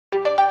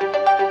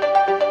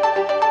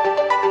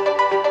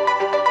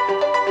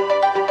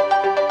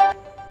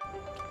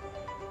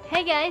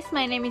guys,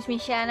 my name is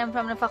Misha and I'm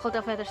from the Faculty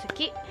of Letters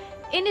Uki.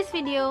 In this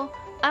video,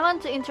 I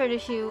want to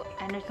introduce you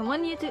and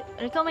recommend you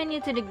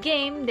to the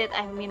game that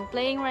I've been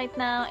playing right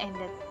now, and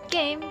that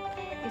game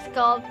is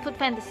called Food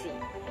Fantasy.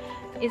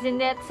 Isn't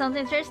that sounds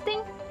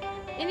interesting?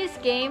 In this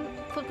game,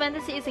 Food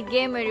Fantasy is a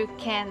game where you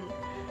can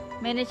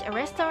manage a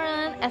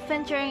restaurant,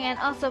 adventuring, and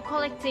also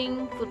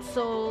collecting food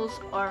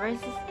souls or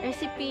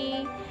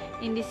recipe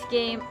in this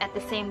game at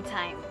the same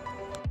time.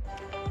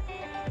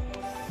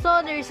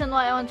 So the reason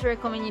why I want to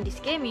recommend you this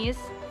game is,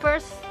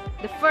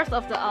 the first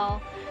of all,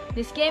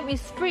 this game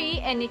is free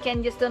and you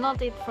can just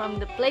download it from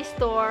the Play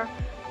Store,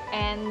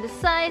 and the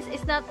size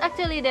is not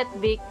actually that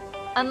big.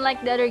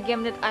 Unlike the other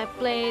game that I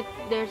played,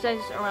 their size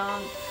is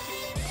around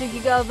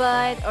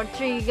 2GB or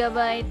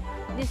 3GB.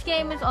 This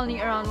game is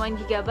only around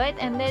 1GB,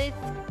 and that is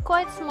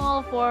quite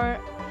small for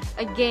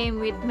a game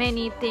with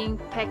many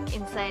things packed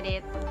inside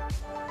it.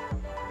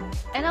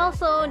 And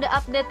also the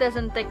update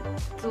doesn't take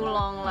too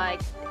long,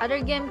 like other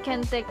game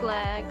can take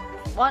like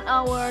 1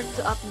 hour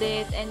to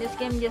update, and this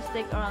game just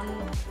take around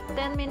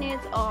 10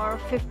 minutes or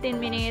 15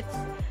 minutes,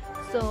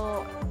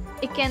 so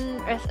it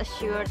can rest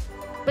assured.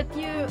 But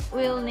you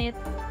will need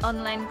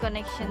online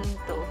connection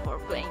too for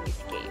playing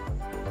this game.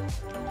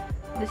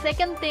 The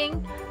second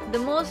thing, the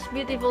most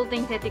beautiful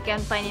thing that you can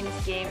find in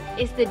this game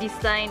is the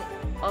design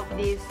of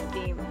this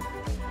game.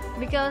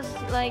 Because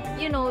like,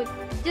 you know,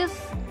 just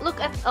look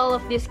at all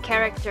of this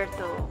character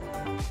too.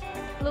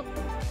 Look,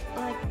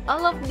 like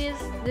all of this,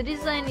 the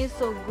design is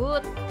so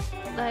good.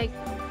 Like,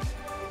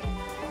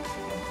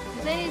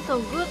 design is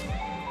so good,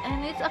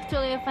 and it's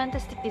actually a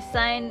fantastic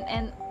design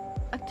and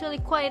actually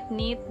quite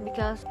neat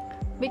because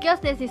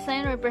this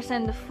design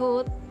represents the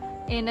food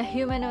in a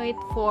humanoid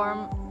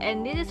form,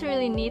 and this is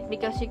really neat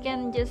because you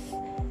can just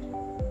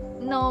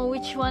know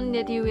which one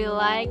that you will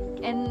like,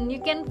 and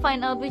you can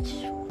find out which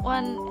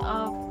one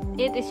of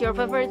it is your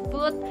favorite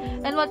food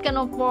and what kind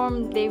of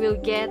form they will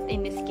get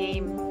in this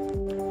game.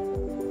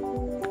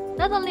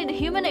 Not only the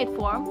humanoid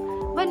form,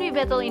 when we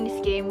battle in this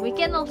game, we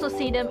can also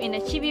see them in a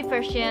chibi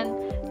version.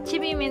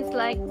 Chibi means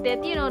like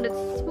that, you know, that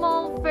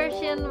small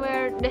version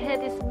where the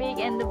head is big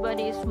and the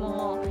body is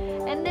small,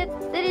 and that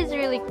is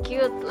really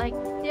cute. Like,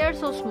 they are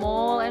so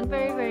small and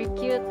very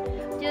cute.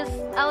 Just,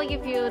 I'll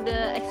give you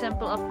the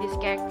example of this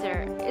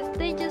character.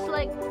 They just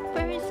like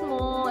very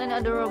small and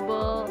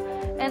adorable,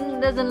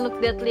 and doesn't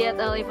look deadly at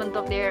all, even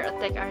though their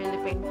attack are really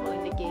painful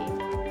in the game.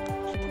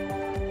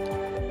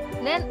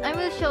 Then I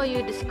will show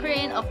you the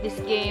screen of this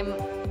game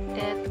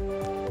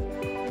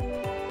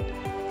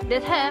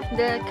that have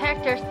the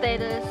character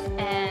status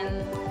and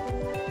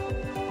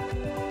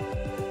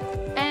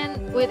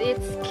with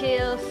its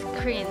skill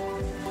screen,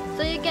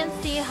 so you can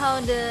see how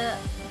the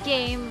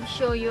game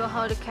show you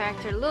how the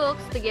character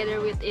looks together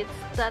with its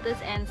status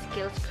and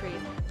skill screen.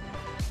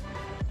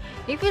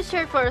 If you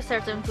search for a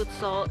certain food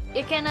soul,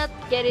 you cannot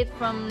get it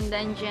from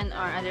dungeon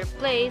or other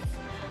place.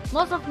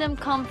 Most of them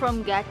come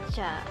from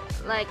gacha,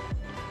 like,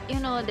 you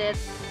know, that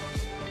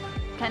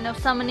kind of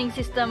summoning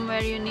system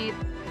where you need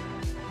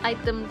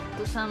item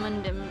to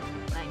summon them,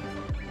 like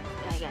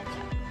gacha.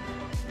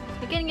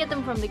 You can get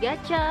them from the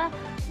gacha,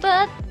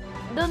 but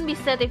don't be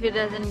sad if you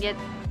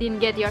didn't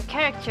get your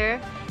character.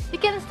 You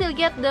can still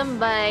get them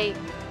by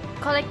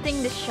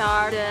collecting the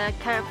shard,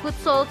 the food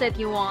souls that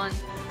you want.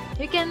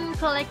 You can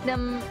collect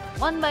them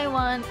one by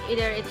one,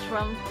 either it's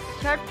from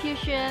shard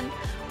fusion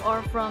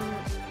or from,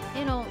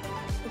 you know,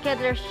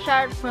 gather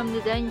shard from the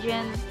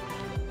dungeon.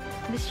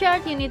 The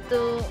shard you need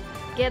to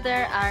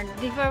gather are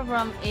differ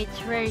from each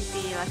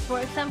rarity. Like, for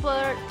example,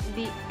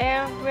 the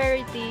air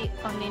rarity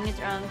only needs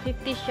around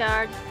 50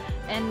 shards,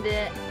 and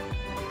the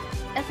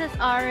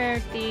SSR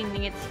rarity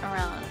needs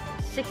around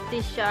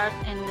 60 shards,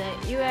 and the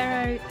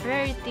UR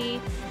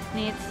rarity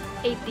needs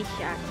 80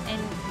 shards.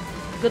 And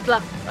good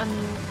luck on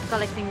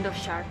collecting those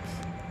shards.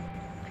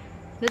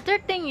 The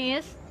third thing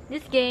is,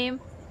 this game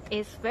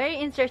is very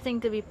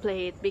interesting to be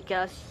played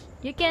because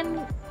you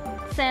can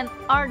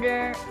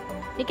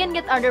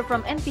get order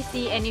from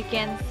NPC, and you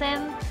can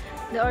send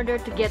the order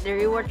to get the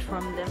reward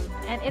from them,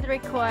 and it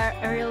requires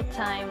a real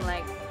time.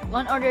 Like,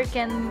 one order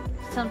can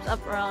sums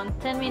up around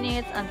 10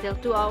 minutes until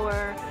 2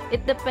 hours.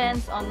 It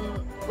depends on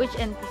which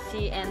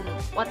NPC and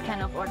what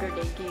kind of order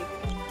they give.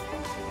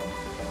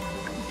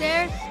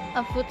 There's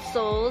a food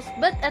souls,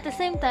 but at the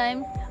same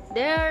time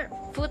there are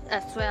food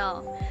as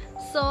well.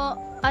 So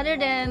other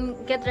than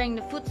gathering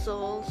the food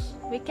souls,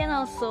 we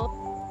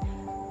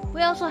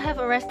also have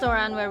a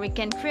restaurant where we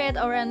can create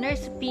our own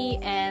recipe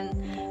and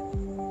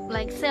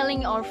like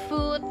selling our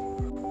food.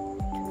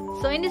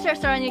 So in this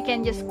restaurant you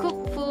can just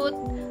cook food,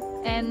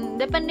 and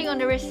depending on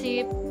the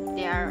recipe,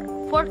 there are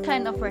 4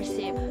 kinds of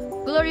recipe: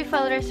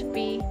 Glorified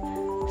recipe,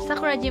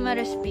 Sakurajima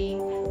recipe,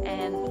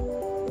 and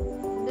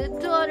the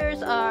 2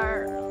 others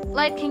are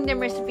Light Kingdom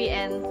recipe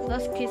and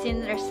Lost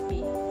Cuisine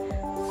recipe.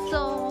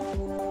 So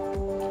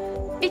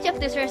each of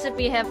these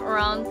recipe have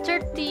around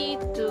 30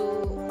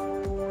 to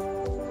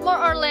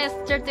more or less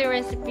 30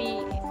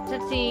 recipe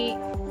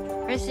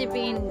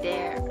in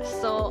there.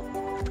 So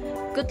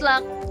good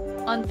luck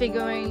on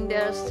figuring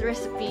this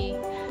recipe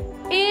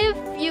If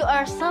you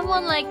are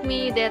someone like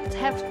me that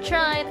have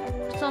tried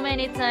so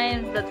many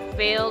times but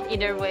failed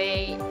either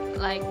way,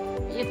 like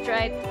you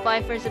tried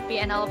 5 recipe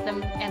and all of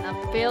them end up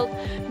failed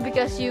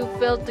because you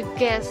failed to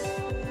guess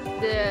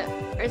the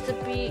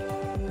recipe,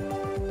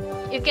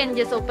 you can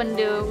just open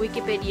the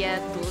Wikipedia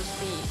to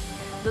see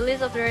the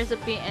list of the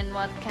recipe and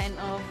what kind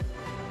of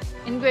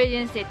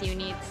ingredients that you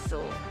need.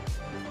 So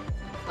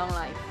long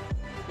life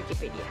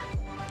Wikipedia.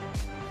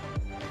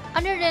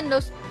 Other than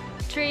those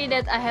 3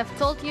 that I have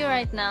told you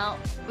right now,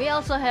 we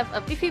also have a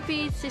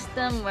PvP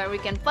system where we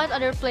can fight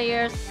other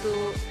players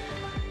to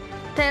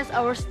test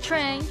our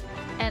strength,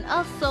 and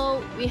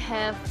also we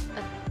have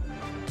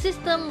a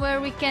system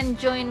where we can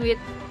join with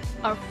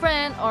our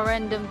friend or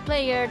random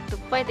player to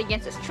fight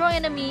against a strong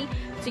enemy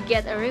to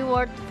get a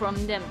reward from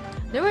them.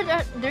 The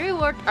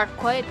rewards are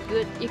quite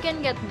good. You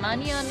can get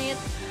money on it,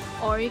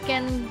 or you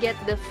can get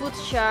the food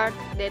shard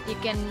that you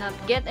cannot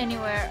get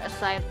anywhere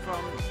aside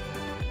from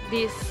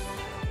this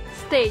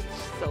stage.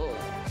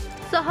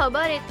 So how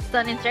about it?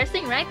 Sound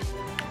interesting, right?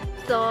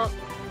 So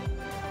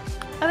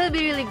I will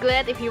be really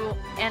glad if you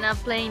end up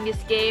playing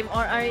this game,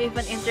 or are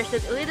even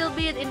interested a little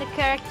bit in the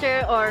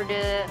character or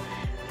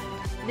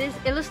this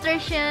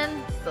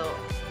illustration. So,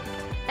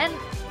 and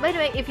by the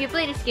way, if you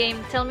play this game,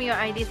 tell me your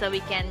ID so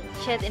we can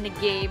chat in the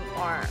game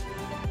or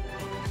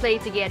play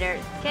together.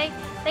 Okay,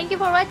 thank you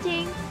for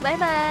watching. Bye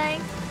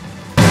bye.